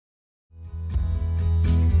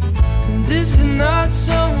not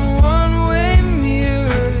some one-way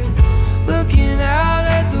mirror looking out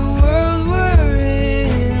at the world we're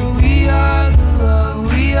in. We are the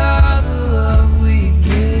love, we are the love we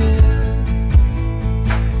give.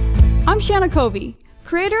 I'm Shanna Covey,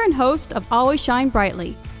 creator and host of Always Shine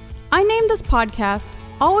Brightly. I named this podcast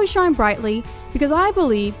Always Shine Brightly because I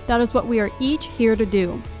believe that is what we are each here to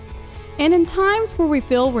do. And in times where we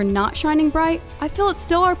feel we're not shining bright, I feel it's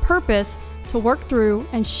still our purpose to work through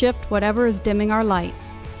and shift whatever is dimming our light.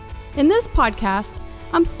 In this podcast,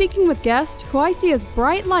 I'm speaking with guests who I see as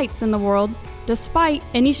bright lights in the world despite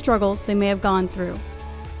any struggles they may have gone through.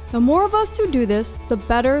 The more of us who do this, the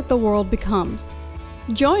better the world becomes.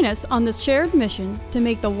 Join us on this shared mission to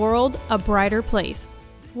make the world a brighter place.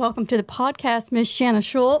 Welcome to the podcast, Miss Shanna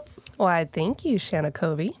Schultz. Why, thank you, Shanna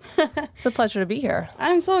Covey. It's a pleasure to be here.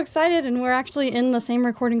 I'm so excited, and we're actually in the same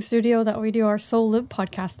recording studio that we do our Soul Live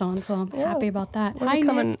podcast on, so I'm happy about that. We're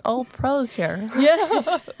becoming old pros here.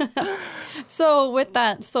 Yes. So with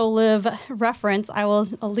that Soul Live reference, I will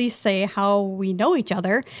at least say how we know each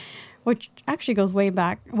other, which actually goes way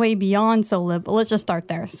back, way beyond Soul Live, but let's just start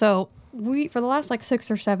there. So for the last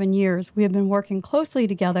 6 or 7 years, we have been working closely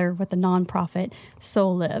together with the nonprofit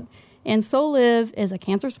Soul Live. And Soul Live is a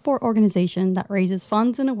cancer support organization that raises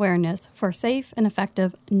funds and awareness for safe and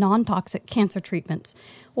effective non-toxic cancer treatments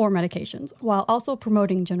or medications, while also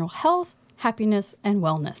promoting general health, happiness, and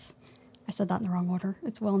wellness. I said that in the wrong order.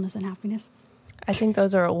 It's wellness and happiness. I think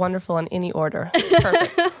those are wonderful in any order.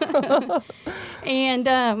 Perfect.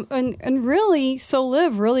 And really, Soul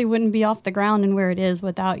Live really wouldn't be off the ground and where it is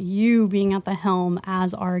without you being at the helm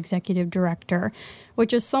as our executive director,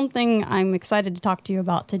 which is something I'm excited to talk to you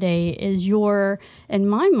about today. Is in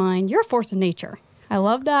my mind, you're a force of nature. I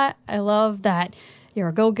love that. I love that you're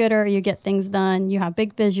a go-getter, you get things done, you have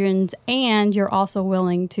big visions, and you're also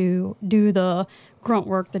willing to do the grunt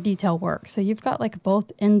work, the detail work. So you've got both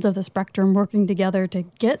ends of the spectrum working together to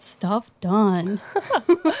get stuff done.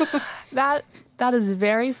 That is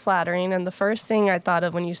very flattering. And the first thing I thought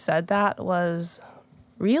of when you said that was,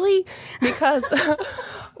 really? Because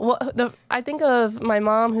I think of my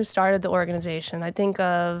mom who started the organization. I think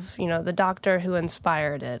of, the doctor who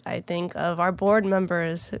inspired it. I think of our board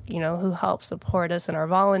members, who help support us, and our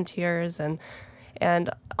volunteers and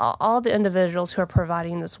all the individuals who are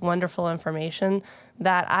providing this wonderful information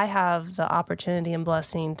that I have the opportunity and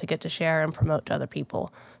blessing to get to share and promote to other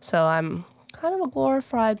people. So I'm kind of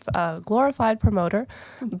a glorified promoter,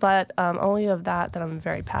 but only of that I'm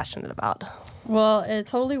very passionate about. Well, it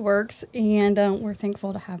totally works, and we're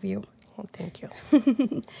thankful to have you. Well, thank you.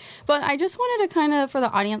 But I just wanted to kind of, for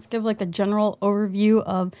the audience, give a general overview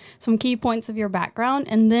of some key points of your background,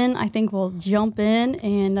 and then I think we'll jump in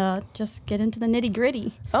and just get into the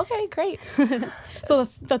nitty-gritty. Okay, great. So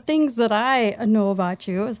the things that I know about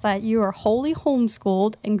you is that you are wholly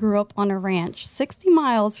homeschooled and grew up on a ranch 60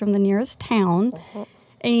 miles from the nearest town. Uh-huh.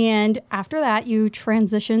 And after that, you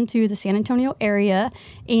transitioned to the San Antonio area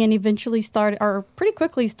and eventually pretty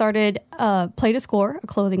quickly started Play to Score, a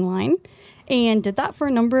clothing line, and did that for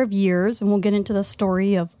a number of years. And we'll get into the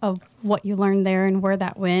story of what you learned there and where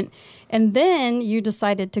that went. And then you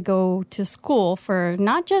decided to go to school for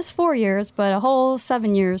not just 4 years, but a whole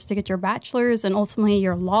 7 years to get your bachelor's and ultimately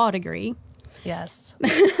your law degree. Yes.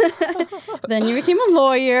 Then you became a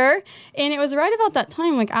lawyer, and it was right about that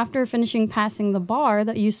time, after passing the bar,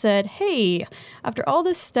 that you said, hey, after all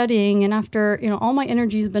this studying and after, all my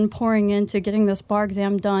energy has been pouring into getting this bar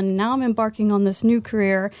exam done, now I'm embarking on this new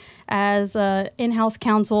career as in-house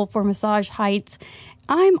counsel for Massage Heights.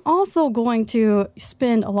 I'm also going to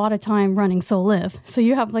spend a lot of time running Soul Live. So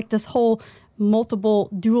you have this whole multiple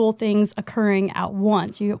dual things occurring at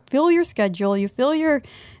once. You fill your schedule, you fill your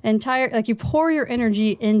entire, you pour your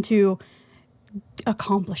energy into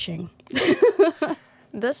accomplishing.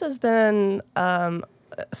 This has been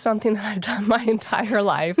something that I've done my entire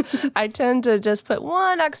life. I tend to just put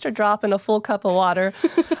one extra drop in a full cup of water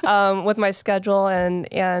with my schedule.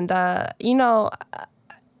 And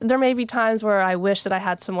there may be times where I wish that I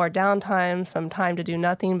had some more downtime, some time to do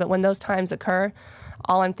nothing. But when those times occur,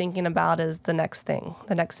 all I'm thinking about is the next thing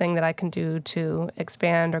that I can do to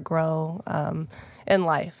expand or grow in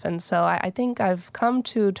life. And so I think I've come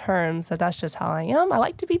to terms that that's just how I am. I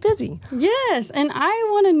like to be busy. Yes. And I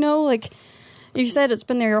want to know, you said it's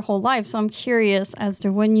been there your whole life. So I'm curious as to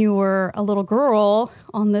when you were a little girl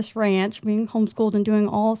on this ranch, being homeschooled and doing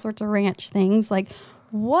all sorts of ranch things,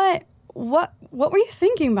 what were you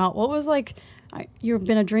thinking about? What was you've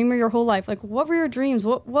been a dreamer your whole life. What were your dreams?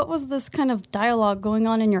 What was this kind of dialogue going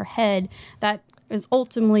on in your head that is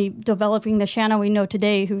ultimately developing the Shanna we know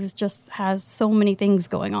today, who's just has so many things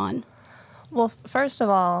going on? Well, first of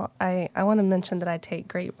all, I want to mention that I take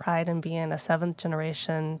great pride in being a 7th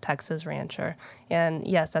generation Texas rancher. And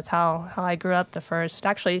yes, that's how I grew up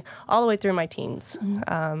actually all the way through my teens.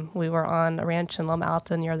 We were on a ranch in Loma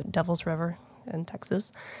Alta near the Devil's River in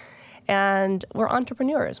Texas. And we're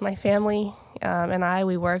entrepreneurs. My family and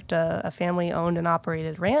we worked a family-owned and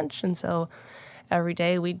operated ranch. And so every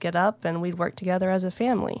day we'd get up and we'd work together as a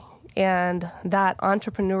family. And that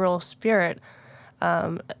entrepreneurial spirit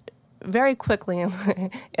very quickly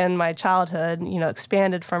in my childhood,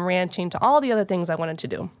 expanded from ranching to all the other things I wanted to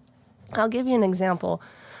do. I'll give you an example.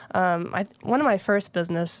 One of my first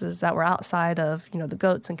businesses that were outside of, the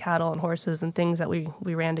goats and cattle and horses and things that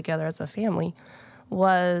we ran together as a family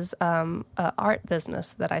was an art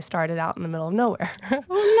business that I started out in the middle of nowhere.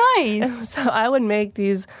 Oh, nice. So I would make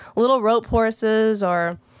these little rope horses,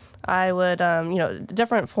 or I would,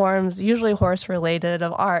 different forms, usually horse-related,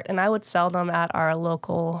 of art, and I would sell them at our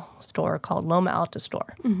local store called Loma Alta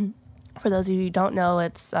Store. Mm-hmm. For those of you who don't know,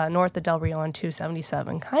 it's north of Del Rio on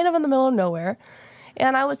 277, kind of in the middle of nowhere.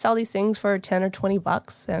 And I would sell these things for $10 or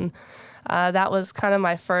 $20, and that was kind of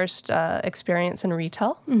my first experience in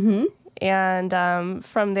retail. Mm-hmm. And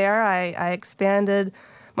from there, I expanded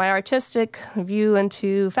my artistic view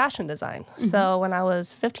into fashion design. Mm-hmm. So when I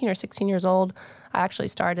was 15 or 16 years old, I actually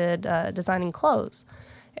started designing clothes.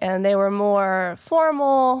 And they were more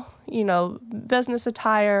formal, business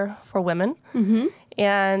attire for women. Mm-hmm.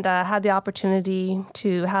 And had the opportunity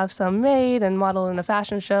to have some made and model in a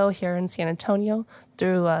fashion show here in San Antonio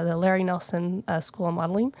through the Larry Nelson School of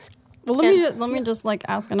Modeling. Well, let me just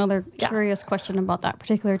ask another curious question about that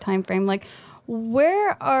particular time frame.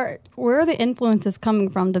 Where are the influences coming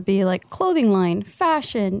from to be clothing line,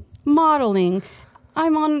 fashion, modeling?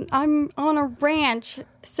 I'm on a ranch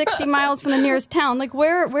 60 miles from the nearest town.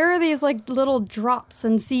 Where are these little drops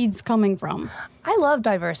and seeds coming from? I love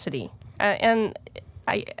diversity. And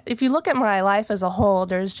if you look at my life as a whole,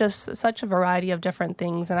 there's just such a variety of different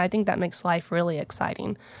things, and I think that makes life really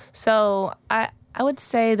exciting. So I would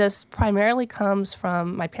say this primarily comes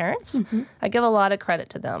from my parents. Mm-hmm. I give a lot of credit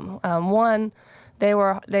to them. One, they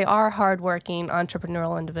are hardworking,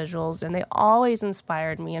 entrepreneurial individuals, and they always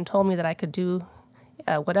inspired me and told me that I could do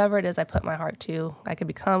whatever it is I put my heart to. I could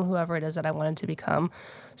become whoever it is that I wanted to become.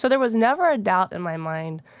 So there was never a doubt in my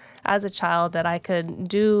mind as a child that I could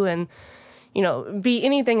do and, be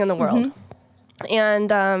anything in the world. Mm-hmm.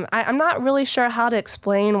 And I'm not really sure how to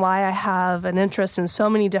explain why I have an interest in so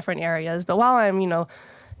many different areas. But while I'm,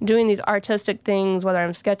 doing these artistic things, whether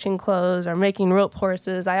I'm sketching clothes or making rope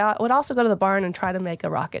horses, I would also go to the barn and try to make a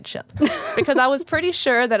rocket ship because I was pretty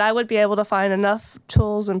sure that I would be able to find enough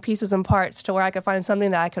tools and pieces and parts to where I could find something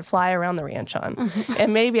that I could fly around the ranch on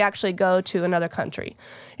and maybe actually go to another country.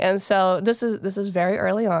 And so this is very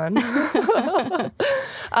early on.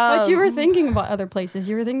 But you were thinking about other places.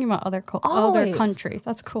 You were thinking about other countries.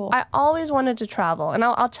 That's cool. I always wanted to travel. And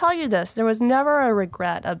I'll tell you this, there was never a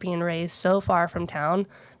regret of being raised so far from town,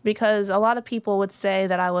 because a lot of people would say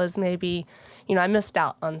that I was maybe, I missed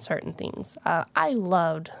out on certain things. I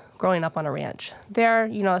loved growing up on a ranch. There,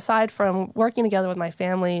 aside from working together with my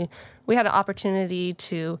family, we had an opportunity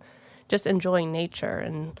to just enjoy nature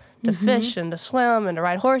and to fish and to swim and to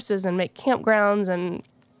ride horses and make campgrounds and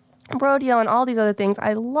rodeo and all these other things.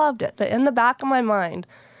 I loved it. But in the back of my mind,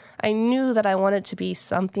 I knew that I wanted to be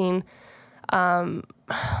something magnificent.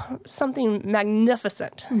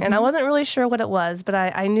 Mm-hmm. And I wasn't really sure what it was, but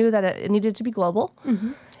I knew that it needed to be global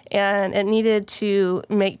and it needed to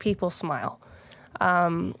make people smile.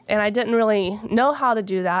 And I didn't really know how to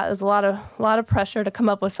do that. It was a lot of pressure to come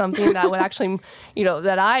up with something that would actually,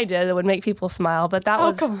 that I did that would make people smile. But that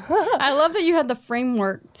was... I love that you had the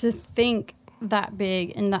framework to think that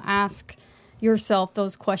big and to ask yourself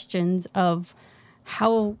those questions of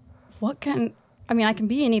I can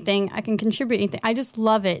be anything, I can contribute anything. I just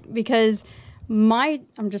love it because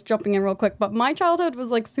I'm just jumping in real quick, but my childhood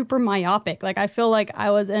was super myopic. I feel like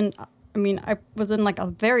I was in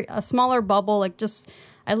a smaller bubble,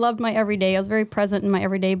 I loved my everyday. I was very present in my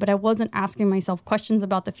everyday, but I wasn't asking myself questions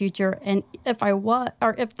about the future. And if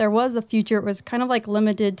there was a future, it was kind of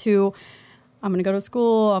limited to, I'm going to go to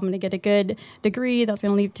school, I'm going to get a good degree that's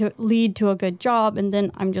going to lead to a good job, and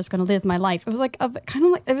then I'm just going to live my life. It was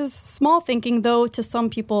it was small thinking, though to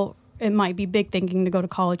some people it might be big thinking to go to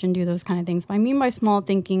college and do those kind of things. What I mean by small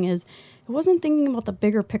thinking is it wasn't thinking about the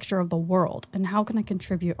bigger picture of the world and how can I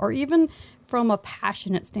contribute, or even from a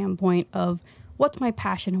passionate standpoint of what's my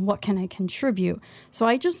passion and what can I contribute. So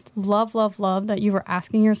I just love that you were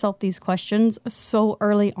asking yourself these questions so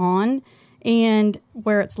early on and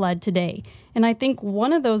where it's led today. And I think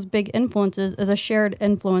one of those big influences is a shared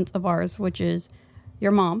influence of ours, which is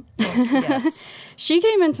your mom. Yes. She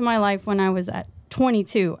came into my life when I was at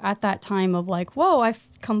 22, at that time of like, whoa, I've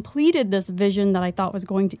completed this vision that I thought was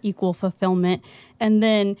going to equal fulfillment. And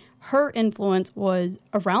then her influence was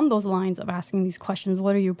around those lines of asking these questions.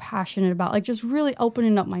 What are you passionate about? Like just really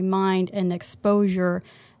opening up my mind and exposure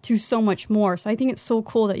to so much more. So I think it's so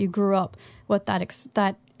cool that you grew up with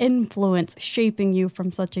that influence shaping you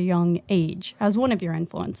from such a young age as one of your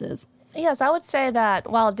influences. Yes, I would say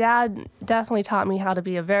that while Dad definitely taught me how to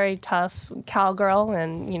be a very tough cowgirl,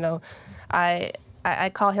 and, you know, I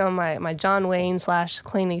call him my John Wayne /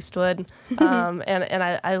 Clint Eastwood, and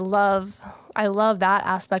I love that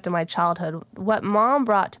aspect of my childhood. What Mom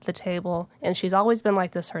brought to the table, and she's always been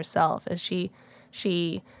like this herself, is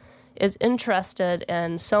she is interested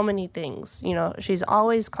in so many things. You know, she's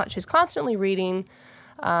constantly reading,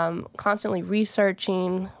 constantly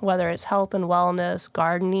researching, whether it's health and wellness,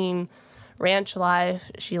 gardening, ranch life.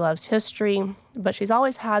 She loves history, but she's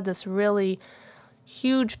always had this really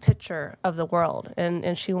huge picture of the world,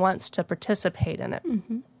 and she wants to participate in it.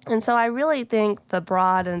 Mm-hmm. And so I really think the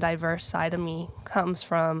broad and diverse side of me comes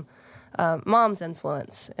from Mom's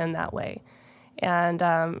influence in that way. And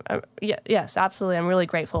yes, absolutely, I'm really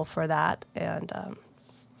grateful for that. And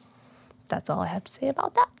that's all I have to say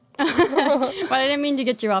about that. But I didn't mean to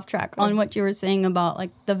get you off track on what you were saying about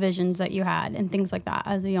like the visions that you had and things like that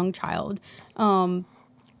as a young child,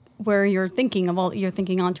 where you're thinking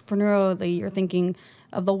entrepreneurially, you're thinking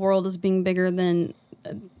of the world as being bigger than,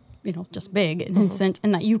 just big in a sense,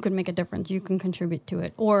 and that you could make a difference, you can contribute to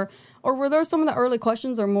it. Or were there some of the early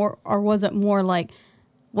questions, or was it more like,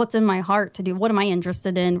 what's in my heart to do? What am I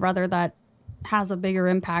interested in? Rather that has a bigger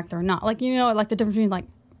impact or not. Like, like the difference between like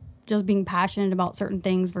just being passionate about certain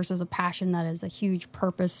things versus a passion that is a huge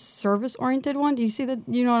purpose, service-oriented one. Do you see that?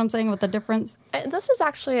 You know what I'm saying with the difference? This is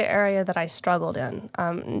actually an area that I struggled in.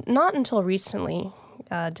 Not until recently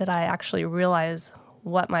did I actually realize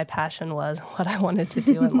what my passion was, what I wanted to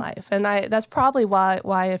do in life. And that's probably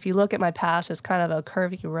why if you look at my past, it's kind of a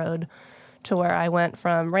curvy road to where I went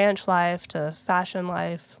from ranch life to fashion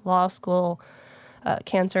life, law school,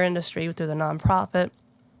 cancer industry through the nonprofit,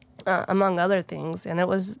 among other things. And it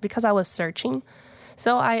was because I was searching.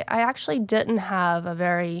 So I actually didn't have a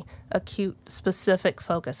very acute, specific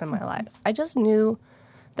focus in my life. I just knew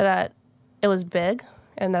that it was big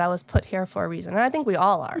and that I was put here for a reason. And I think we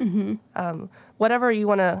all are. Mm-hmm. Whatever you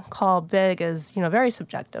want to call big is, very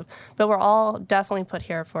subjective. But we're all definitely put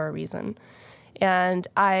here for a reason. And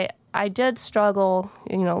I did struggle,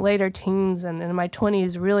 later teens and in my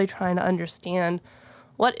 20s, really trying to understand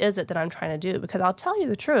what is it that I'm trying to do. Because I'll tell you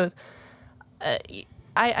the truth,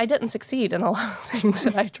 I didn't succeed in a lot of things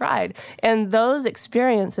that I tried. And those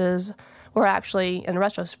experiences were actually, in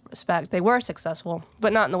retrospect, they were successful,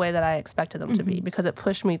 but not in the way that I expected them to be, because it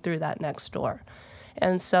pushed me through that next door.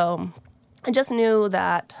 And so I just knew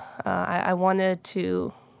that I wanted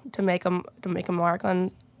to make a mark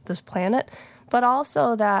on this planet, but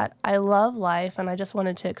also that I love life and I just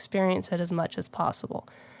wanted to experience it as much as possible.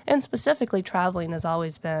 And specifically, traveling has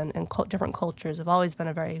always been, and different cultures have always been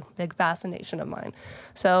a very big fascination of mine.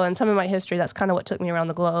 So in some of my history, that's kind of what took me around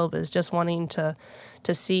the globe, is just wanting to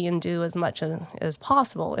see and do as much as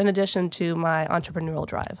possible, in addition to my entrepreneurial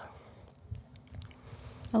drive.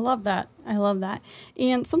 I love that.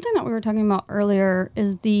 And something that we were talking about earlier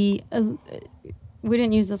is we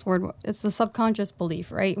didn't use this word, it's the subconscious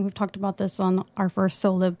belief, right? And we've talked about this on our first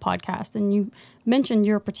So Live podcast. And you mentioned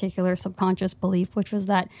your particular subconscious belief, which was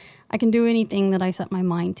that I can do anything that I set my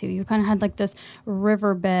mind to. You kind of had like this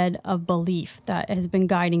riverbed of belief that has been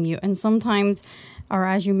guiding you. And sometimes, or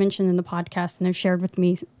as you mentioned in the podcast and have shared with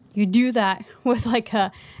me, you do that with like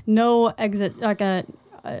a no exit, like a,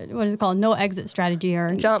 what is it called? No exit strategy,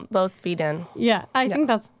 or jump both feet in. Yeah. I think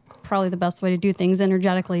that's probably the best way to do things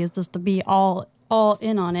energetically, is just to be all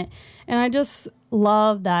in on it. And I just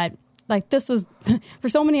love that, like, this was, for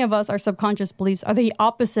so many of us, our subconscious beliefs are the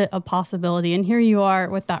opposite of possibility. And here you are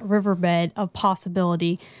with that riverbed of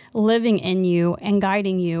possibility living in you and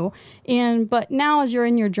guiding you. But now as you're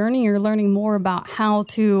in your journey, you're learning more about how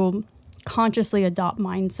to consciously adopt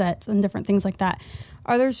mindsets and different things like that.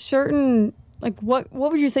 Are there certain, like, what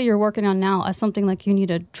would you say you're working on now as something like you need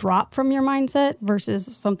to drop from your mindset versus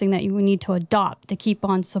something that you need to adopt to keep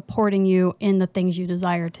on supporting you in the things you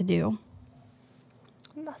desire to do?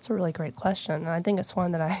 That's a really great question. And I think it's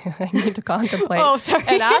one that I need to contemplate Oh, sorry.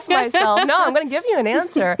 and ask myself. No, I'm going to give you an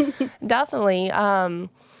answer. Definitely. I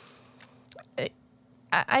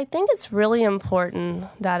think it's really important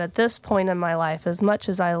that at this point in my life, as much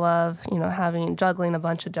as I love, juggling a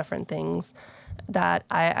bunch of different things, that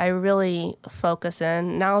I really focus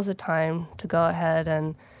in. Now's the time to go ahead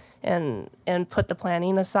and and put the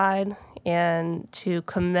planning aside and to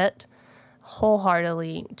commit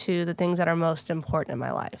wholeheartedly to the things that are most important in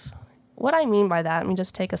my life. What I mean by that, let me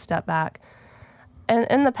just take a step back. And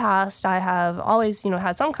in the past, I have always,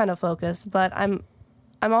 had some kind of focus, but I'm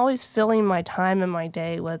always filling my time and my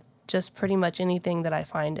day with just pretty much anything that I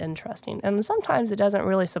find interesting. And sometimes it doesn't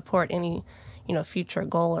really support any, future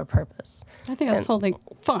goal or purpose. I think that's totally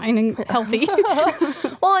fine and healthy.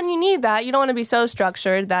 Well, and you need that. You don't want to be so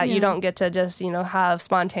structured that you don't get to just, have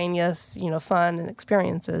spontaneous, fun and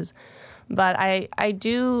experiences. But I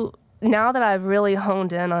do, now that I've really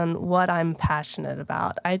honed in on what I'm passionate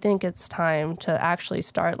about, I think it's time to actually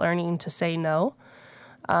start learning to say no.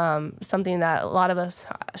 Something that a lot of us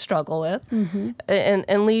struggle with,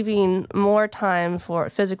 and leaving more time for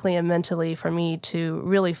physically and mentally for me to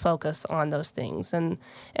really focus on those things. And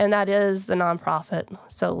that is the nonprofit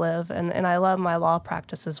So Live, and I love my law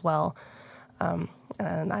practice as well.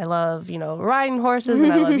 And I love, riding horses,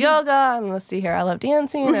 and I love yoga, and let's see here, I love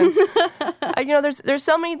dancing, and there's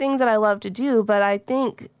so many things that I love to do. But I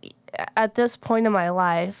think at this point in my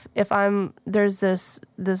life, there's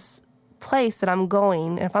this place that I'm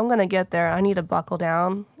going, and if I'm going to get there, I need to buckle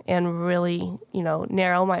down and really,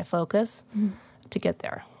 narrow my focus to get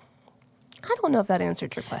there. I don't know if that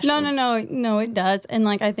answered your question. No, it does. And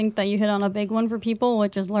I think that you hit on a big one for people,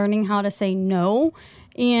 which is learning how to say no.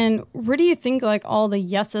 And where do you think all the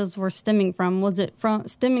yeses were stemming from? Was it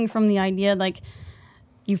stemming from the idea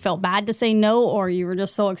you felt bad to say no, or you were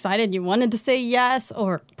just so excited you wanted to say yes,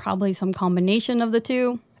 or probably some combination of the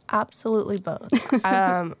two? Absolutely both.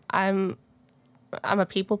 I'm a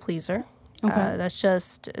people pleaser. Okay. That's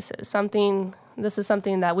just something. This is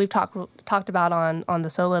something that we've talked about on the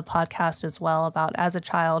So Live podcast as well. About as a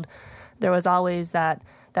child, there was always that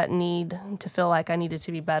need to feel like I needed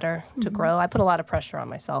to be better, to grow. I put a lot of pressure on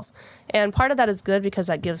myself, and part of that is good because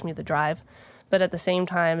that gives me the drive. But at the same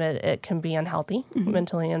time, it can be unhealthy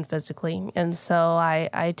mentally and physically. And so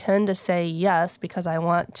I tend to say yes because I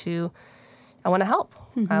want to help.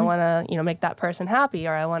 I want to, make that person happy,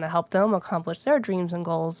 or I want to help them accomplish their dreams and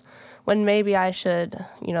goals, when maybe I should,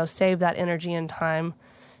 save that energy and time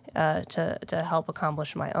to help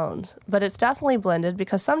accomplish my own. But it's definitely blended,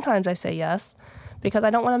 because sometimes I say yes because I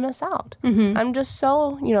don't want to miss out. I'm just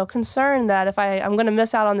so, concerned that if I'm going to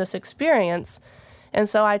miss out on this experience, and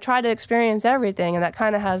so I try to experience everything, and that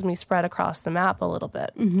kind of has me spread across the map a little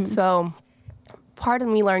bit. So part of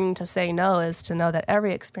me learning to say no is to know that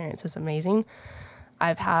every experience is amazing.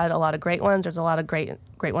 I've had a lot of great ones. There's a lot of great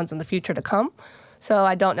ones in the future to come. So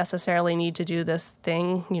I don't necessarily need to do this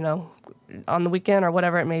thing, on the weekend or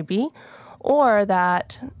whatever it may be, or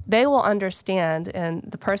that they will understand, and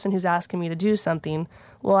the person who's asking me to do something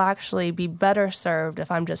will actually be better served if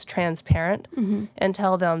I'm just transparent and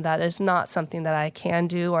tell them that it's not something that I can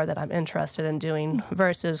do or that I'm interested in doing,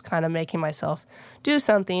 versus kind of making myself do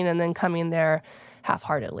something and then coming there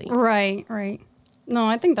half-heartedly. Right. No,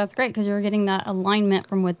 I think that's great, because you're getting that alignment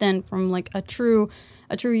from within, from a true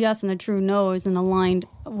yes and a true no is aligned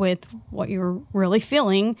with what you're really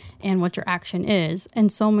feeling and what your action is.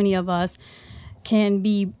 And so many of us can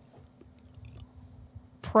be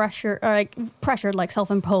pressured,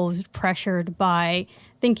 self-imposed, pressured by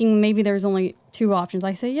thinking maybe there's only two options.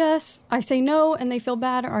 I say yes, I say no, and they feel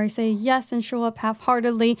bad, or I say yes and show up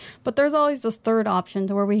half-heartedly. But there's always this third option,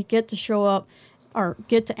 to where we get to show up or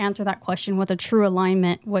get to answer that question with a true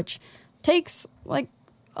alignment, which takes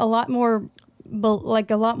a lot more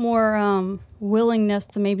willingness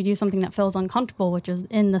to maybe do something that feels uncomfortable, which is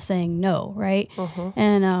in the saying no, right?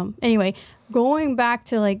 And anyway, going back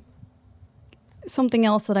to something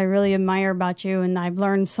else that I really admire about you, and I've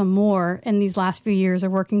learned some more in these last few years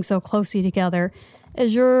of working so closely together,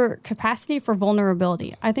 is your capacity for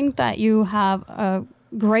vulnerability. I think that you have a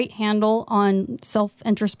great handle on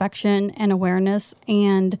self-introspection and awareness,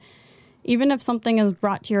 and even if something is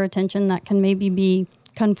brought to your attention that can maybe be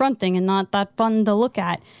confronting and not that fun to look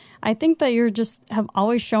at, I think that you just have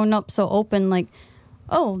always shown up so open,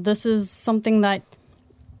 oh, this is something that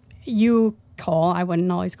you I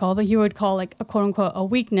wouldn't always call, but you would call a quote unquote a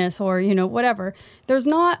weakness, or, whatever. There's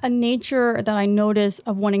not a nature that I notice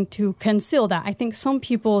of wanting to conceal that. I think some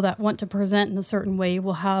people that want to present in a certain way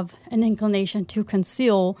will have an inclination to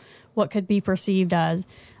conceal what could be perceived as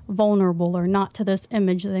vulnerable or not to this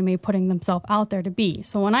image that they may be putting themselves out there to be.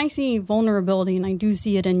 So when I see vulnerability, and I do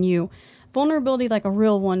see it in you, vulnerability like a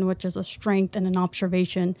real one, which is a strength and an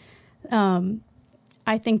observation,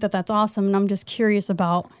 I think that that's awesome. And I'm just curious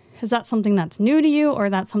about, is that something that's new to you, or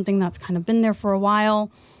that's something that's kind of been there for a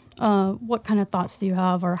while? What kind of thoughts do you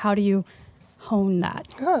have, or how do you hone that?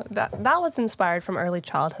 That was inspired from early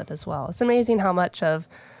childhood as well. It's amazing how much of,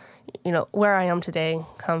 where I am today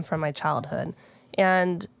come from my childhood.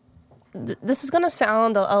 And this is going to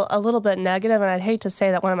sound a little bit negative, and I'd hate to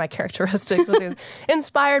say that one of my characteristics was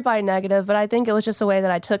inspired by negative, but I think it was just a way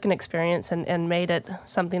that I took an experience and made it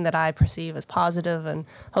something that I perceive as positive, and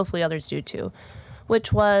hopefully others do too,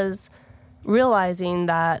 which was realizing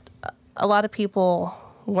that a lot of people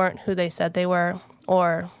weren't who they said they were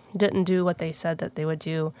or didn't do what they said that they would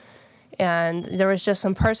do. And there was just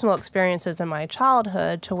some personal experiences in my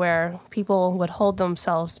childhood to where people would hold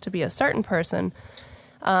themselves to be a certain person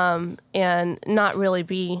and not really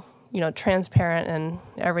be, transparent in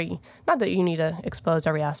not that you need to expose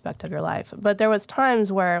every aspect of your life, but there was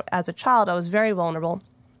times where as a child I was very vulnerable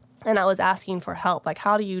and I was asking for help, like,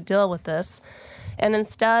 how do you deal with this? And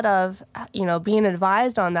instead of, being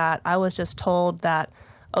advised on that, I was just told that,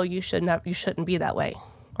 oh, you shouldn't be that way,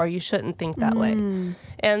 or you shouldn't think that way. And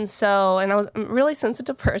I was a really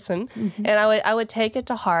sensitive person, and I would take it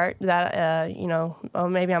to heart that, oh,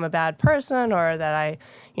 maybe I'm a bad person, or that I,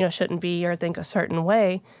 shouldn't be or think a certain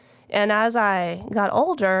way. And as I got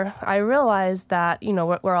older, I realized that,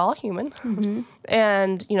 we're all human.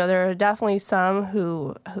 And, there are definitely some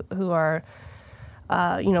who are,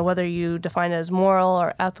 whether you define it as moral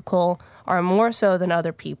or ethical, are more so than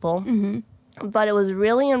other people. But it was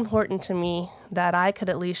really important to me that I could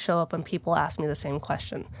at least show up when people ask me the same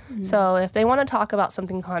question. So if they want to talk about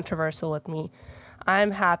something controversial with me,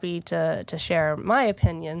 I'm happy to share my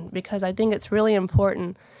opinion, because I think it's really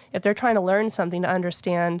important if they're trying to learn something to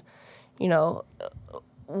understand,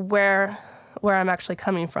 where I'm actually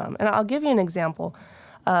coming from. And I'll give you an example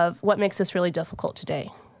of what makes this really difficult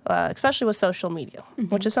today. Especially with social media,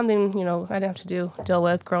 which is something, I didn't have to deal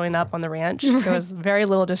with growing up on the ranch. There was very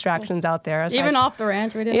little distractions out there. Even off the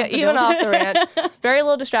ranch, we didn't have to even off the ranch. Very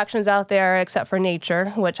little distractions out there except for nature,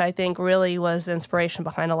 which I think really was the inspiration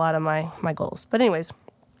behind a lot of my goals. But anyways,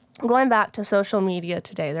 going back to social media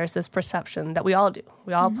today, there's this perception that we all do.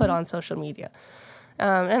 We all put on social media.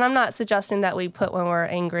 And I'm not suggesting that we put when we're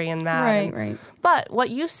angry and mad. Right. But what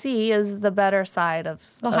you see is the better side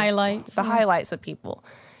of highlights. The highlights of people.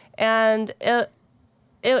 And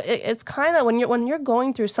it's kind of when you're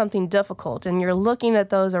going through something difficult and you're looking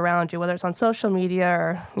at those around you, whether it's on social media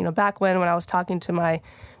or back when I was talking to my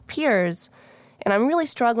peers, and I'm really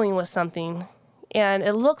struggling with something, and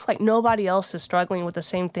it looks like nobody else is struggling with the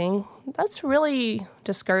same thing. That's really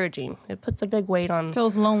discouraging. It puts a big weight on.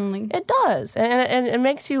 Feels lonely. It does, and it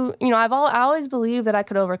makes you. I always believed that I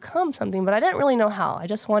could overcome something, but I didn't really know how. I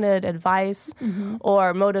just wanted advice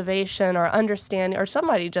or motivation or understanding or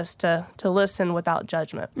somebody just to listen without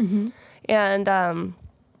judgment. And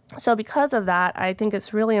so because of that, I think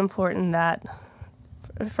it's really important that,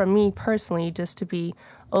 for me personally, just to be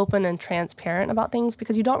open and transparent about things,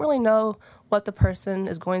 because you don't really know what the person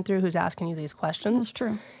is going through who's asking you these questions. That's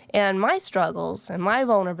true. And my struggles and my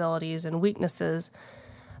vulnerabilities and weaknesses,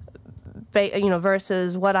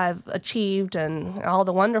 versus what I've achieved and all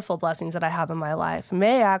the wonderful blessings that I have in my life,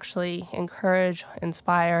 may actually encourage,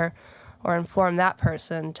 inspire, or inform that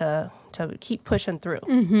person to keep pushing through.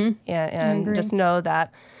 And just know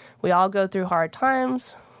that we all go through hard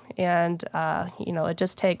times, and it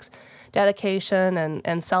just takes dedication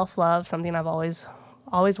and self-love, something I've always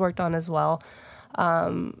worked on as well,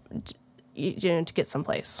 to get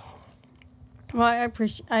someplace. Well,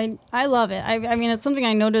 I love it. I mean, it's something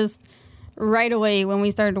I noticed right away when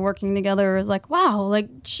we started working together. It was like, wow, like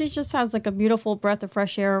she just has like a beautiful breath of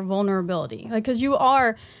fresh air, vulnerability. Like, because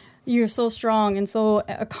you're so strong and so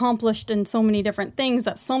accomplished in so many different things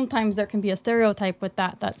that sometimes there can be a stereotype with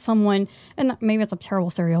that someone, and maybe it's a terrible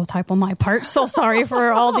stereotype on my part. So sorry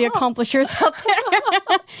for all the accomplishers out there.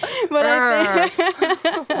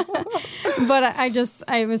 But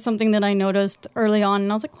it was something that I noticed early on,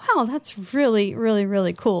 and I was like, wow, that's really, really,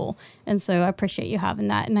 really cool. And so I appreciate you having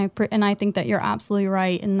that. And I think that you're absolutely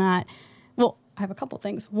right in that. Well, I have a couple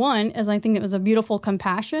things. One is I think it was a beautiful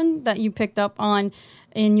compassion that you picked up on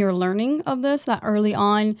in your learning of this, that early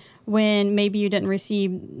on when maybe you didn't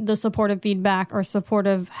receive the supportive feedback or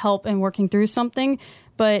supportive help in working through something,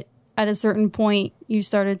 but at a certain point you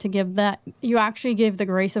started to you actually give the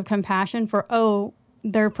grace of compassion for,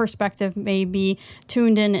 their perspective may be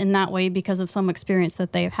tuned in that way because of some experience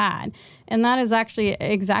that they've had. And that is actually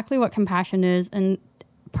exactly what compassion is, and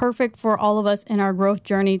perfect for all of us in our growth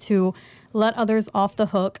journey, to let others off the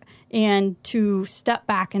hook and to step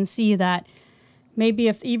back and see that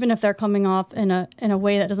maybe even if they're coming off in a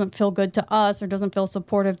way that doesn't feel good to us or doesn't feel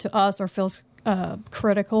supportive to us or feels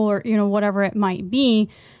critical or whatever it might be,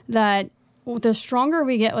 that the stronger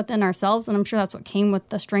we get within ourselves, and I'm sure that's what came with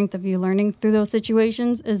the strength of you learning through those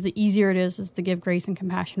situations, is the easier it is to give grace and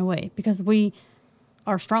compassion away, because we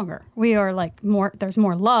are stronger. We are like more, there's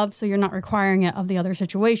more love, so you're not requiring it of the other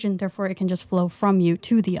situation. Therefore, it can just flow from you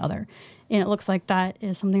to the other. And it looks like that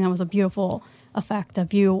is something that was a beautiful effect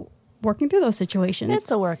of you working through those situations. It's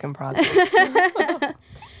a work in progress.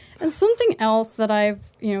 And something else that I've,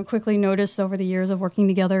 quickly noticed over the years of working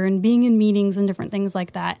together and being in meetings and different things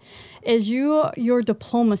like that is your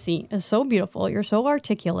diplomacy is so beautiful. You're so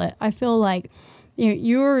articulate. I feel like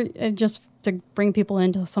you're just to bring people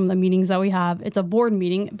into some of the meetings that we have. It's a board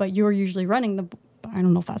meeting, but you're usually running the. I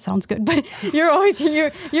don't know if that sounds good, but you're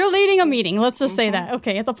leading a meeting. Let's just say that.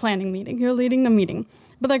 Okay, it's a planning meeting. You're leading the meeting.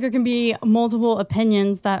 But like there can be multiple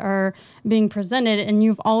opinions that are being presented, and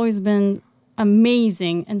you've always been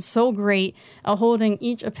amazing and so great at holding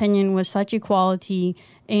each opinion with such equality.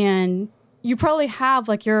 And you probably have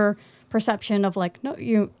like your perception of like, no,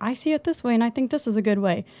 I see it this way and I think this is a good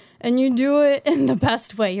way. And you do it in the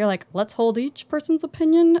best way. You're like, let's hold each person's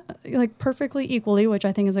opinion like perfectly equally, which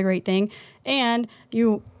I think is a great thing. And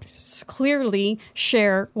you clearly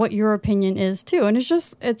share what your opinion is too. And it's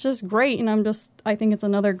just great. And I think it's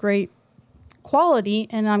another great quality.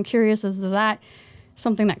 And I'm curious, is that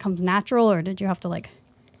something that comes natural, or did you have to like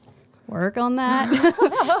work on that?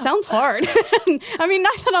 Sounds hard. I mean,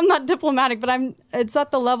 not that I'm not diplomatic, but it's at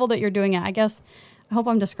the level that you're doing it. I guess I hope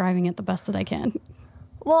I'm describing it the best that I can.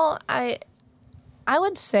 Well, I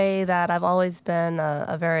would say that I've always been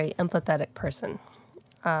a very empathetic person.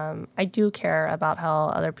 I do care about how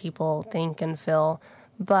other people think and feel,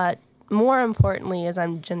 but more importantly is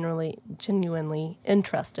I'm genuinely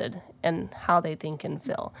interested in how they think and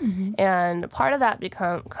feel. Mm-hmm. And part of that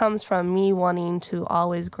comes from me wanting to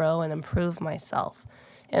always grow and improve myself.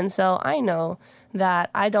 And so I know that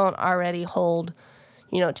I don't already hold,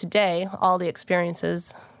 today all the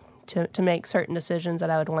experiences to make certain decisions that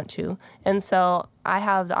I would want to. And so I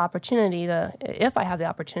have the opportunity if I have the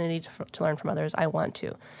opportunity to learn from others, I want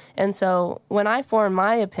to. And so when I form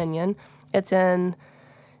my opinion, it's in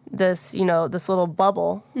this, this little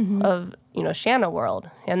bubble mm-hmm. of, Shanna world.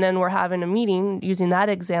 And then we're having a meeting using that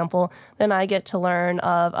example. Then I get to learn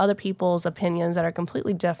of other people's opinions that are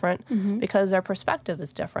completely different mm-hmm. because their perspective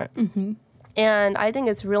is different. Mm-hmm. And I think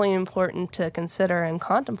it's really important to consider and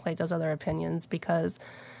contemplate those other opinions because,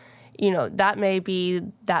 that may be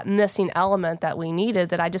that missing element that we needed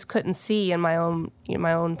that I just couldn't see in my own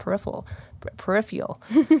peripheral.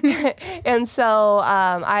 And so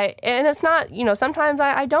and it's not, sometimes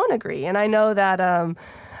I don't agree. And I know that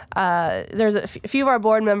there's a few of our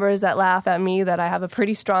board members that laugh at me that I have a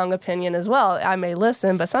pretty strong opinion as well. I may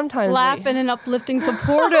listen, but sometimes laugh in an uplifting,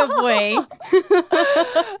 supportive way.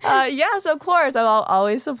 Yes, of course. I'm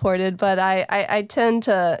always supported, but I tend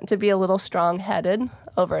to be a little strong-headed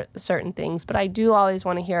over certain things. But I do always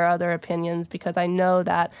want to hear other opinions because I know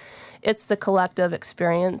that it's the collective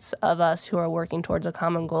experience of us who are working towards a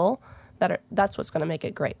common goal that's what's going to make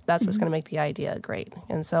it great. That's what's going to make the idea great.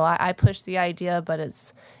 And so I push the idea, but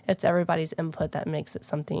it's everybody's input that makes it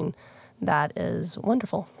something that is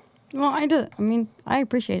wonderful. Well, I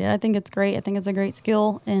appreciate it. I think it's great. I think it's a great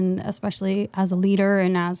skill, and especially as a leader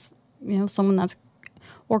and as, someone that's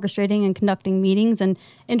orchestrating and conducting meetings and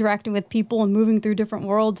interacting with people and moving through different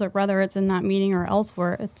worlds, or whether it's in that meeting or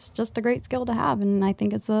elsewhere. It's just a great skill to have, and I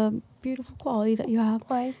think it's a beautiful quality that you have.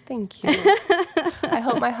 Why, thank you. I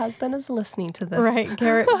hope my husband is listening to this. Right,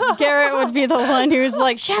 Garrett would be the one who's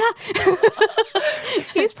like, shut up.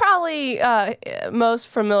 He's probably most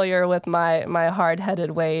familiar with my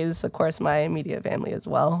hard-headed ways. Of course, my immediate family as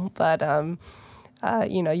well. But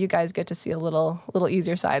you guys get to see a little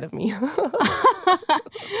easier side of me.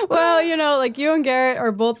 Well, like you and Garrett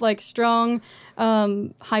are both like strong,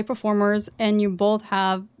 high performers, and you both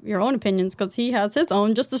have your own opinions because he has his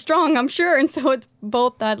own just as strong, I'm sure. And so it's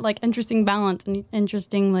both that like interesting balance and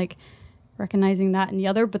interesting like recognizing that in the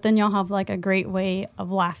other. But then y'all have like a great way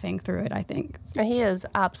of laughing through it, I think. He is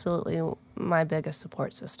absolutely my biggest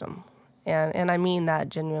support system. And I mean that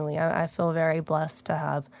genuinely. I feel very blessed to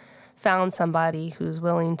have found somebody who's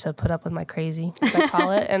willing to put up with my crazy, as I call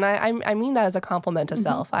it. And I mean that as a compliment to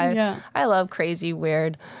self. I love crazy,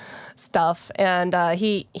 weird stuff. And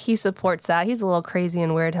he supports that. He's a little crazy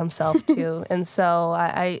and weird himself, too. And so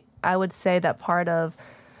I would say that part of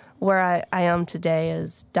where I am today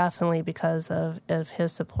is definitely because of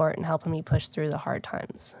his support and helping me push through the hard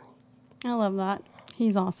times. I love that.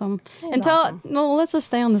 He's awesome. Let's just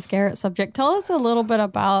stay on this Garrett subject. Tell us a little bit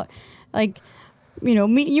about, like,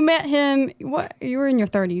 you met him, you were in your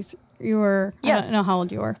 30s. You were, yes. I don't know how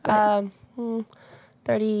old you were.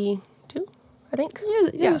 32, I think.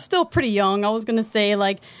 You were still pretty young. I was going to say,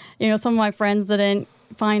 like, some of my friends didn't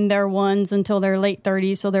find their ones until their late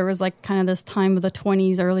 30s. So there was like kind of this time of the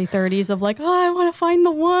 20s, early 30s of like, oh, I want to find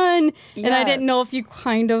the one. Yes. And I didn't know if you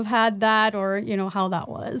kind of had that or, you know, how that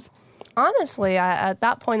was. Honestly, at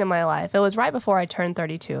that point in my life, it was right before I turned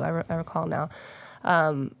 32. I recall now.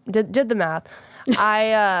 Did the math.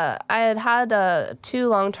 I had 2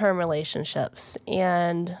 long-term relationships,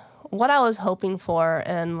 and what I was hoping for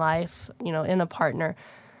in life, you know, in a partner,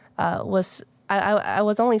 was I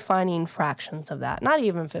was only finding fractions of that, not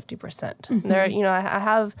even 50%. Mm-hmm. There, you know, I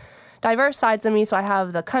have diverse sides of me, so I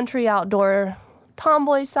have the country outdoor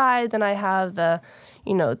tomboy side, then I have the,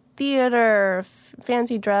 you know, theater,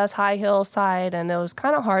 fancy dress, high heel side, and it was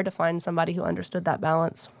kind of hard to find somebody who understood that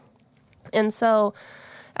balance. And so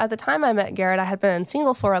at the time I met Garrett, I had been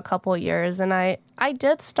single for a couple of years, and I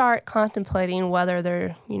did start contemplating whether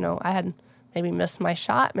there, you know, I had maybe missed my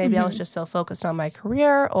shot. Maybe I was just so focused on my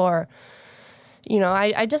career, or, you know,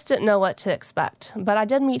 I just didn't know what to expect. But I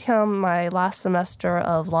did meet him my last semester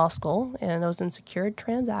of law school, and it was in secured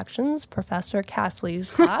transactions, Professor Castley's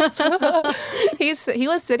class. He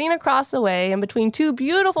was sitting across the way in between 2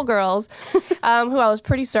 beautiful girls who I was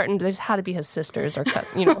pretty certain they had to be his sisters or,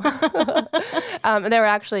 you know. They were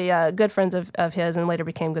actually good friends of his and later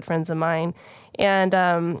became good friends of mine. And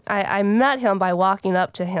I met him by walking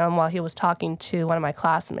up to him while he was talking to one of my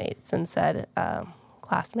classmates and said,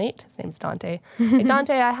 classmate, his name's Dante. Hey,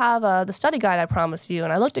 Dante, I have the study guide I promised you.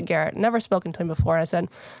 And I looked at Garrett, never spoken to him before, and I said,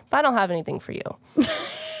 but I don't have anything for you.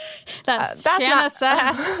 That's Shanna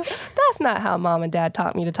sass. That's not how Mom and Dad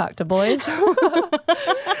taught me to talk to boys.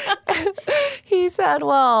 He said,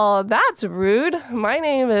 well, that's rude. My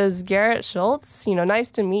name is Garrett Schultz. You know,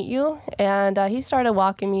 nice to meet you. And he started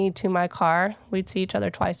walking me to my car. We'd see each other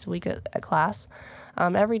twice a week at class,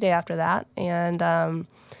 every day after that. And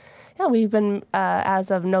yeah, we've been, as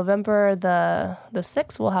of November the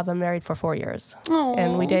 6th, we'll have been married for 4 years. Aww.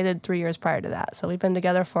 And we dated 3 years prior to that. So we've been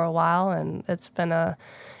together for a while, and it's been an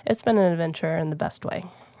adventure in the best way.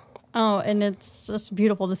 Oh, and it's just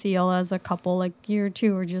beautiful to see y'all as a couple. Like, you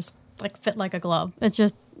 2 are just like fit like a glove. It's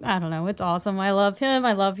just, I don't know, it's awesome. I love him,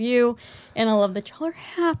 I love you, and I love that y'all are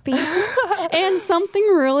happy. And something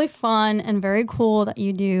really fun and very cool that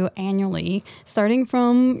you do annually, starting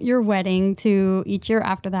from your wedding to each year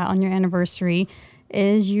after that on your anniversary,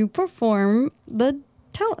 is you perform the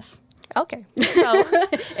Tell Us. Okay. So,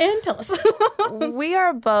 and tell us. we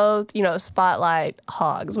are both, you know, spotlight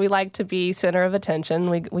hogs. We like to be center of attention.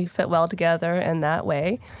 We fit well together in that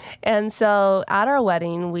way. And so at our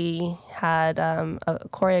wedding, we had a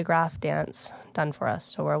choreographed dance done for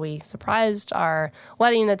us, so where we surprised our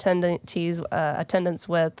wedding attendants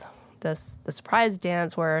with the surprise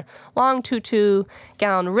dance where long tutu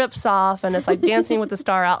gown rips off, and it's like dancing with the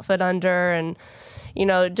star outfit under, and, you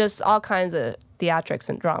know, just all kinds of theatrics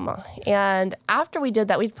and drama. And after we did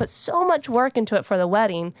that, we put so much work into it for the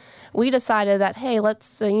wedding, we decided that, hey,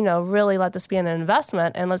 let's, really let this be an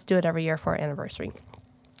investment, and let's do it every year for our anniversary.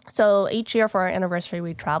 So each year for our anniversary,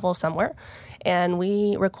 we travel somewhere, and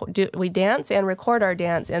we dance and record our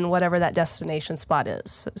dance in whatever that destination spot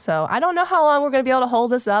is. So I don't know how long we're going to be able to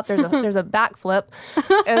hold this up. There's a backflip,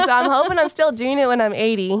 and so I'm hoping I'm still doing it when I'm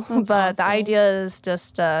 80. That's but awesome. The idea is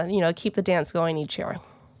just keep the dance going each year.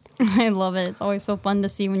 I love it. It's always so fun to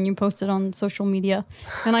see when you post it on social media.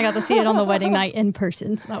 And I got to see it on the wedding night in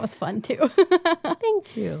person. So that was fun too.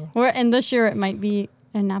 Thank you. And this year it might be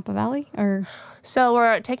in Napa Valley, or? So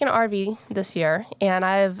we're taking an RV this year, and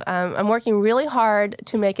I'm working really hard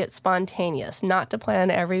to make it spontaneous, not to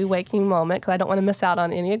plan every waking moment because I don't want to miss out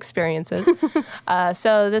on any experiences.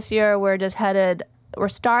 So this year we're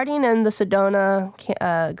starting in the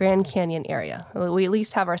Sedona Grand Canyon area. We at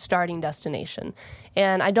least have our starting destination.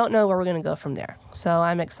 And I don't know where we're going to go from there. So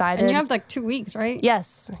I'm excited. And you have like 2 weeks, right?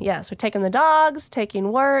 Yes. We're taking the dogs,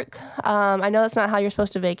 taking work. I know that's not how you're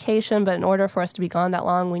supposed to vacation, but in order for us to be gone that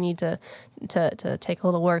long, we need to take a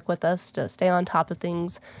little work with us to stay on top of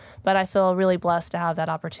things. But I feel really blessed to have that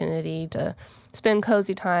opportunity to spend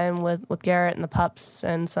cozy time with Garrett and the pups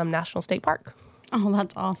in some national state park. Oh,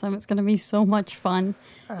 that's awesome. It's going to be so much fun.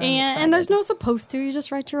 And there's no supposed to. You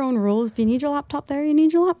just write your own rules. If you need your laptop there, you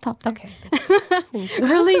need your laptop there. Okay.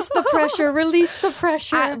 Release the pressure. Release the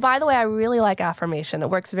pressure. By the way, I really like affirmation. It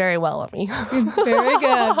works very well on me. Very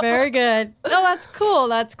good. Very good. Oh, that's cool.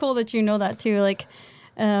 That's cool that you know that too. Like,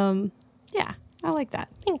 yeah. I like that.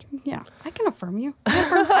 Thank you. Yeah, I can affirm you.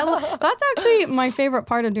 That's actually my favorite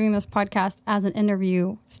part of doing this podcast as an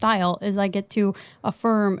interview style is I get to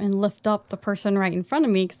affirm and lift up the person right in front of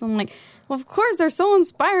me because I'm like, well, of course, they're so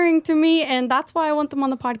inspiring to me, and that's why I want them on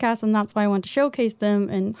the podcast, and that's why I want to showcase them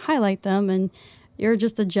and highlight them, and you're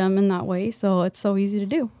just a gem in that way, so it's so easy to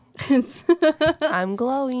do. I'm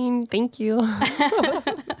glowing. Thank you.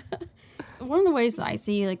 One of the ways that I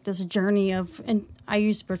see like this journey of, and I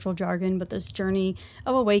use spiritual jargon, but this journey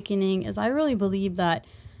of awakening is I really believe that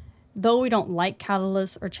though we don't like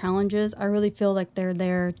catalysts or challenges, I really feel like they're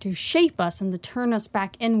there to shape us and to turn us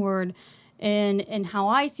back inward. And how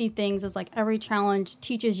I see things is like every challenge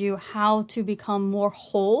teaches you how to become more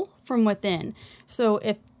whole from within. So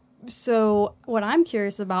what I'm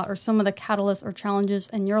curious about are some of the catalysts or challenges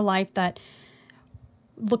in your life that,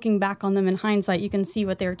 looking back on them in hindsight, you can see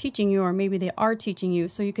what they're teaching you, or maybe they are teaching you.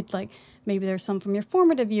 So you could maybe there's some from your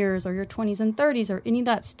formative years or your 20s and 30s or any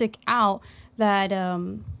that stick out that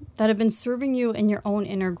have been serving you in your own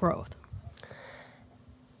inner growth.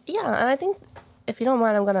 Yeah, and I think, if you don't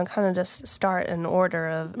mind, I'm going to kind of just start in order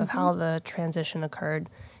of how the transition occurred.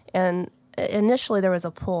 And initially there was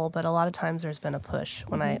a pull, but a lot of times there's been a push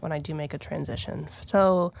when I do make a transition.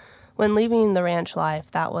 So when leaving the ranch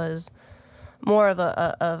life, that was more of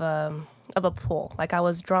a pull. Like I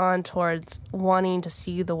was drawn towards wanting to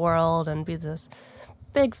see the world and be this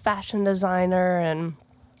big fashion designer and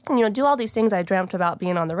do all these things I dreamt about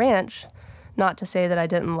being on the ranch. Not to say that I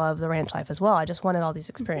didn't love the ranch life as well. I just wanted all these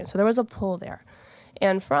experiences. So there was a pull there.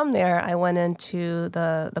 And from there, I went into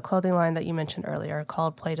the clothing line that you mentioned earlier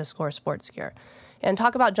called Play to Score Sports Gear. And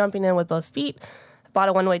talk about jumping in with both feet. I bought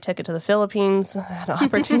a one-way ticket to the Philippines, had an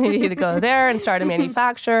opportunity to go there and start a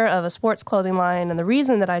manufacture of a sports clothing line. And the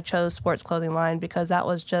reason that I chose sports clothing line, because that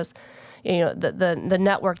was just, the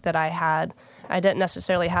network that I had. I didn't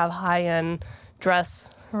necessarily have high-end dress,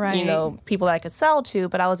 people that I could sell to,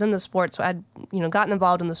 but I was in the sports, so I'd, gotten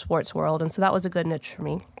involved in the sports world. And so that was a good niche for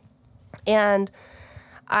me. And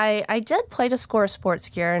I did Play to Score Sports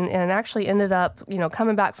Gear and actually ended up,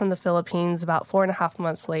 coming back from the Philippines about 4.5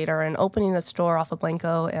 months later and opening a store off of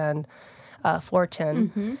Blanco and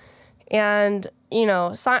 410. And,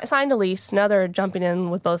 signed a lease, another jumping in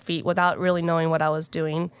with both feet without really knowing what I was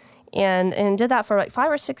doing. And did that for like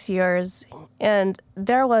 5 or 6 years. And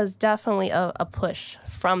there was definitely a push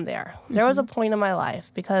from there. There was a point in my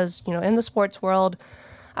life because, in the sports world,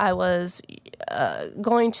 I was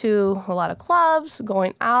going to a lot of clubs,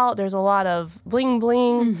 going out. There's a lot of bling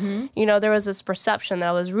bling. There was this perception that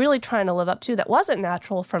I was really trying to live up to that wasn't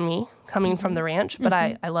natural for me coming from the ranch, but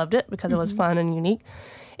I loved it because it was fun and unique.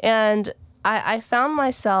 And I found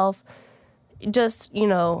myself just,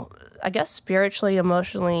 I guess spiritually,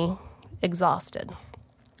 emotionally exhausted.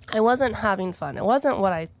 I wasn't having fun. It wasn't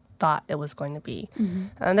what I thought it was going to be.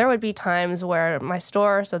 And there would be times where my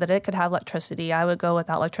store, so that it could have electricity, I would go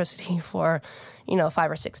without electricity for,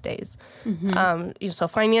 5 or 6 days. So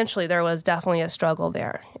financially, there was definitely a struggle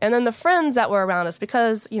there. And then the friends that were around us,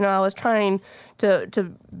 because, I was trying to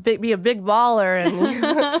be a big baller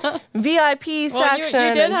and VIP section.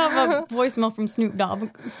 You did have a voicemail from Snoop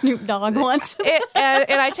Dogg once.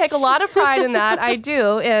 and I take a lot of pride in that. I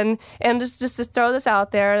do. And just to throw this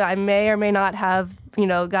out there, I may or may not have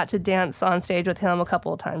got to dance on stage with him a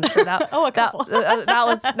couple of times. So that, a couple.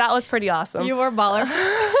 that was pretty awesome. You were a baller.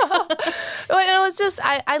 And it was just,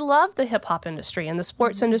 I loved the hip hop industry and the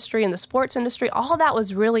sports industry and the sports industry. All that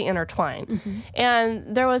was really intertwined.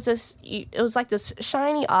 And there was it was like this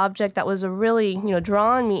shiny object that was really,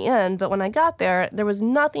 drawing me in. But when I got there, there was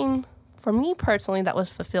nothing for me personally that was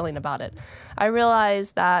fulfilling about it. I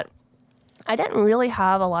realized that I didn't really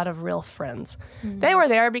have a lot of real friends. They were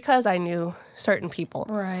there because I knew certain people.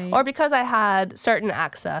 Right. Or because I had certain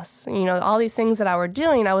access. All these things that I were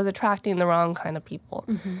doing, I was attracting the wrong kind of people.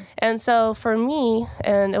 And so for me,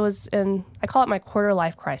 and I call it my quarter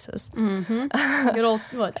life crisis. Good old,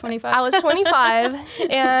 25? I was 25,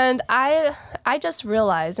 and I just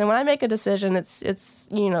realized, and when I make a decision, it's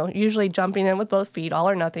usually jumping in with both feet, all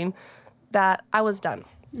or nothing, that I was done.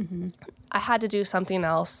 I had to do something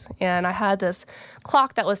else, and I had this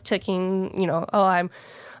clock that was ticking,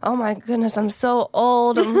 oh my goodness, I'm so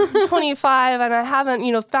old, I'm 25, and I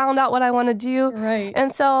haven't, found out what I want to do. Right.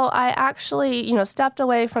 And so I actually, stepped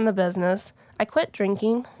away from the business. I quit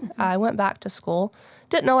drinking. I went back to school.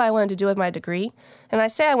 Didn't know what I wanted to do with my degree. And I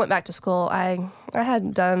say I went back to school. I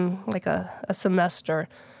had done like a semester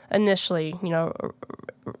initially,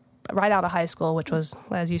 right out of high school, which was,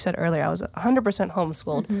 as you said earlier, I was 100%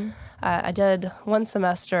 homeschooled. I did one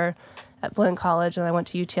semester at Blinn College, and I went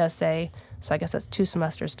to UTSA, so I guess that's 2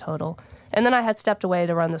 semesters total. And then I had stepped away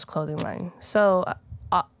to run this clothing line. So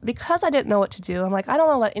because I didn't know what to do, I'm like, I don't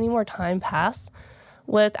want to let any more time pass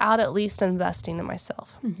without at least investing in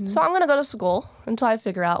myself. So I'm going to go to school until I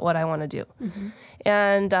figure out what I want to do.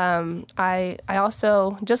 And I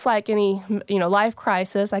also, just like any life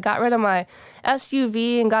crisis, I got rid of my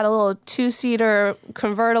SUV and got a little 2-seater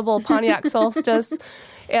convertible Pontiac Solstice,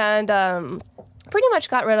 and pretty much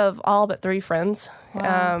got rid of all but 3 friends.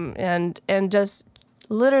 Wow. And just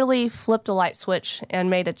literally flipped a light switch and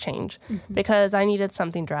made a change because I needed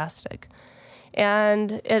something drastic.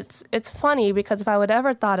 And it's funny because if I would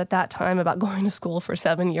ever thought at that time about going to school for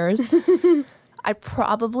 7 years, I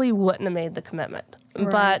probably wouldn't have made the commitment. Right.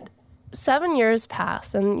 But 7 years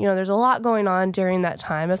pass, and there's a lot going on during that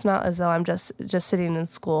time. It's not as though I'm just sitting in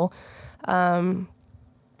school. And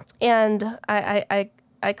I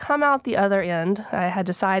come out the other end. I had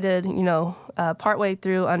decided, partway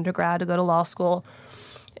through undergrad to go to law school,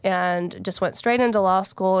 and just went straight into law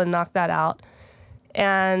school and knocked that out.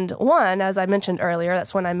 And as I mentioned earlier,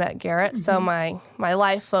 that's when I met Garrett. So my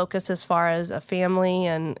life focus as far as a family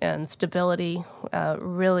and stability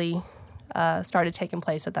really started taking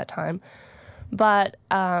place at that time. But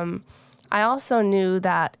I also knew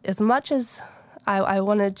that as much as I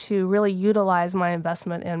wanted to really utilize my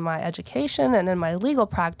investment in my education and in my legal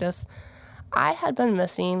practice, I had been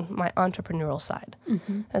missing my entrepreneurial side.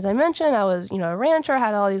 As I mentioned, I was a rancher,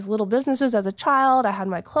 had all these little businesses as a child. I had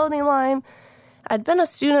my clothing line. I'd been a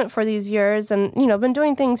student for these years and, been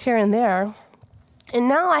doing things here and there. And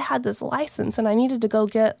now I had this license and I needed to go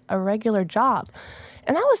get a regular job.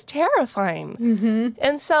 And that was terrifying.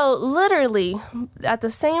 And so literally at the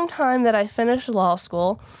same time that I finished law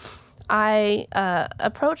school, I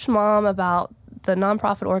approached Mom about the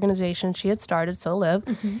nonprofit organization she had started, So Live,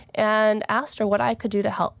 and asked her what I could do to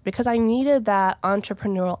help because I needed that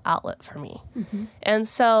entrepreneurial outlet for me. And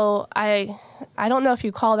so I don't know if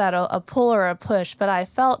you call that a pull or a push, but I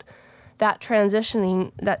felt that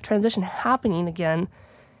transition happening again,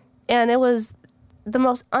 and it was the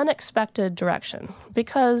most unexpected direction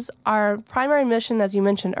because our primary mission, as you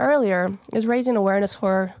mentioned earlier, is raising awareness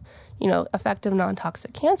for effective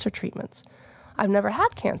non-toxic cancer treatments. I've never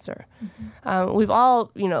had cancer. We've all,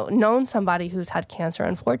 known somebody who's had cancer.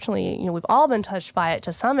 Unfortunately, we've all been touched by it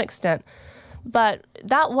to some extent. But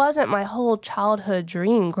that wasn't my whole childhood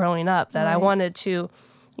dream growing up, that I wanted to,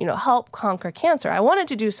 help conquer cancer. I wanted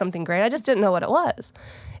to do something great. I just didn't know what it was.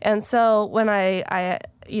 And so when I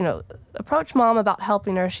approached Mom about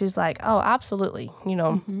helping her, she's like, oh, absolutely.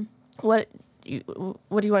 What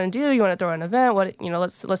do you want to do? You want to throw an event?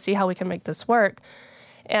 Let's see how we can make this work.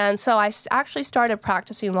 And so I actually started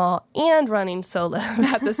practicing law and running So Live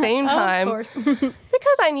at the same time. Of course.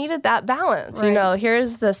 Because I needed that balance. Right.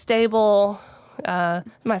 Here's the stable,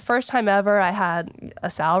 my first time ever, I had a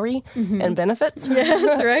salary and benefits.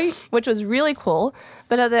 Yes, right. Which was really cool.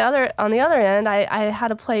 But on the other end, I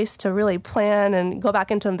had a place to really plan and go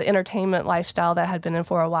back into the entertainment lifestyle that I had been in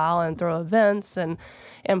for a while and throw events and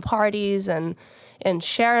parties and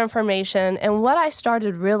share information. And what I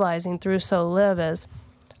started realizing through So Live is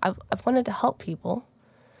I've wanted to help people.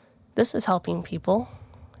 This is helping people.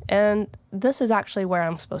 And this is actually where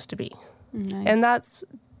I'm supposed to be. Nice. And that's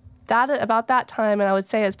about that time, and I would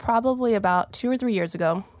say it's probably about 2 or 3 years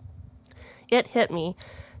ago, it hit me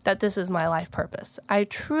that this is my life purpose. I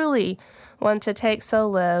truly want to take So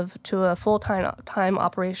Live to a full-time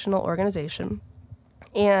operational organization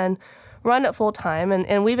and run it full-time.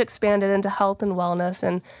 And we've expanded into health and wellness,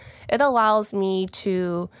 and it allows me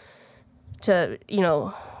to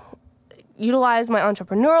utilize my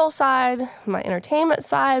entrepreneurial side, my entertainment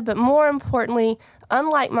side, but more importantly,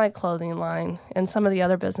 unlike my clothing line and some of the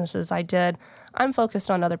other businesses I did, I'm focused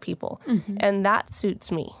on other people, and that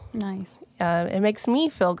suits me. Nice. It makes me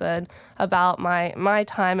feel good about my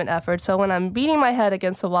time and effort. So when I'm beating my head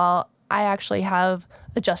against the wall, I actually have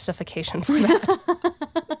a justification for that.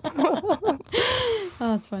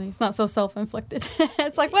 Oh, that's funny. It's not so self-inflicted.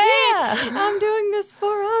 It's like, wait, I'm doing this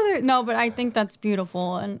for others. No, but I think that's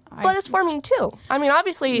beautiful, but it's for me too. I mean,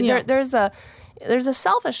 obviously, there's a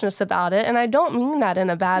selfishness about it, and I don't mean that in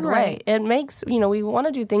a bad way. It makes we want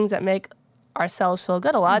to do things that make ourselves feel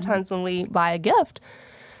good. A lot of times when we buy a gift,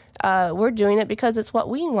 we're doing it because it's what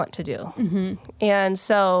we want to do, and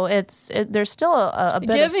so there's still a bit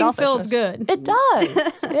of selfishness. Giving feels good. It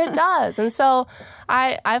does. It does. And so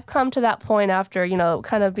I've come to that point after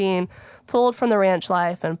kind of being pulled from the ranch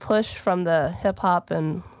life and pushed from the hip hop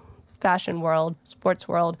and fashion world, sports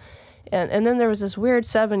world, and then there was this weird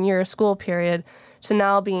 7-year school period to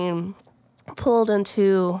now being pulled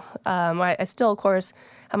into I still of course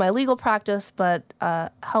have my legal practice, but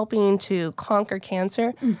helping to conquer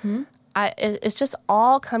cancer. It's just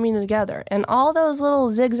all coming together. And all those little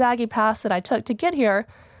zigzaggy paths that I took to get here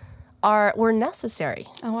were necessary.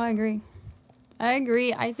 Oh, I agree.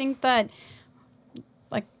 I think that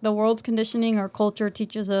like the world's conditioning or culture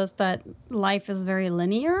teaches us that life is very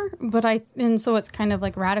linear, and so it's kind of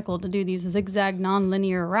like radical to do these zigzag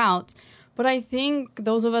non-linear routes. But I think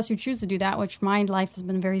those of us who choose to do that, which my life has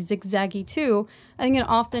been very zigzaggy too, I think it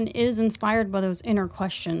often is inspired by those inner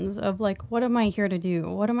questions of like, what am I here to do?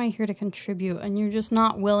 What am I here to contribute? And you're just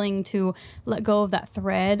not willing to let go of that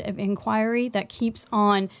thread of inquiry that keeps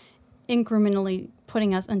on incrementally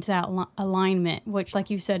putting us into that alignment, which, like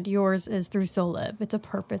you said, yours is through Soul Live. It's a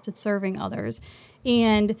purpose. It's serving others.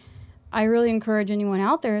 And I really encourage anyone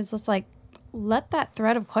out there is just like, let that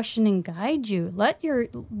thread of questioning guide you.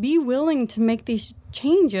 Be willing to make these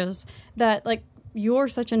changes that like you're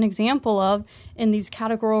such an example of in these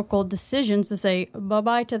categorical decisions to say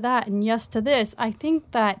bye-bye to that and yes to this. I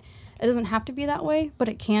think that it doesn't have to be that way, but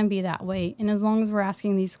it can be that way. And as long as we're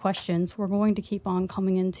asking these questions, we're going to keep on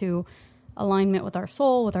coming into alignment with our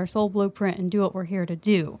soul blueprint, and do what we're here to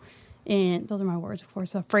do. And those are my words, of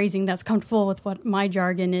course, a phrasing that's comfortable with what my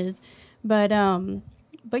jargon is. But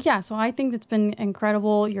yeah, so I think it's been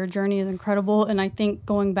incredible. Your journey is incredible. And I think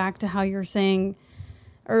going back to how you're saying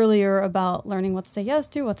earlier about learning what to say yes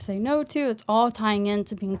to, what to say no to, it's all tying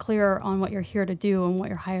into being clear on what you're here to do and what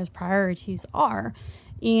your highest priorities are.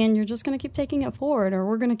 And you're just going to keep taking it forward, or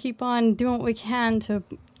we're going to keep on doing what we can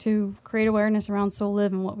to create awareness around Soul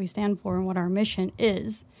Live and what we stand for and what our mission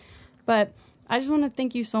is. But I just want to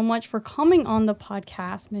thank you so much for coming on the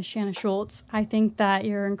podcast, Ms. Shanna Schultz. I think that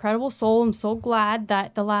you're an incredible soul. I'm so glad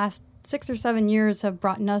that the last 6 or 7 years have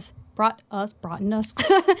brought us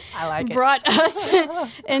I like it. Brought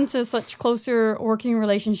us into such closer working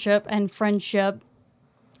relationship and friendship.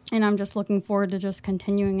 And I'm just looking forward to just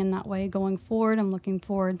continuing in that way going forward. I'm looking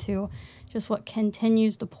forward to just what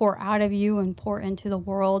continues to pour out of you and pour into the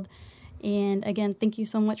world. And again, thank you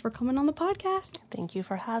so much for coming on the podcast. Thank you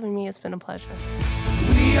for having me. It's been a pleasure.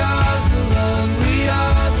 We are the love, we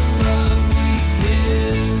are the love we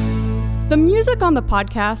give. The music on the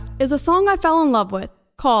podcast is a song I fell in love with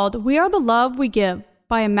called We Are the Love We Give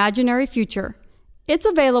by Imaginary Future. It's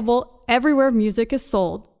available everywhere music is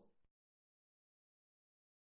sold.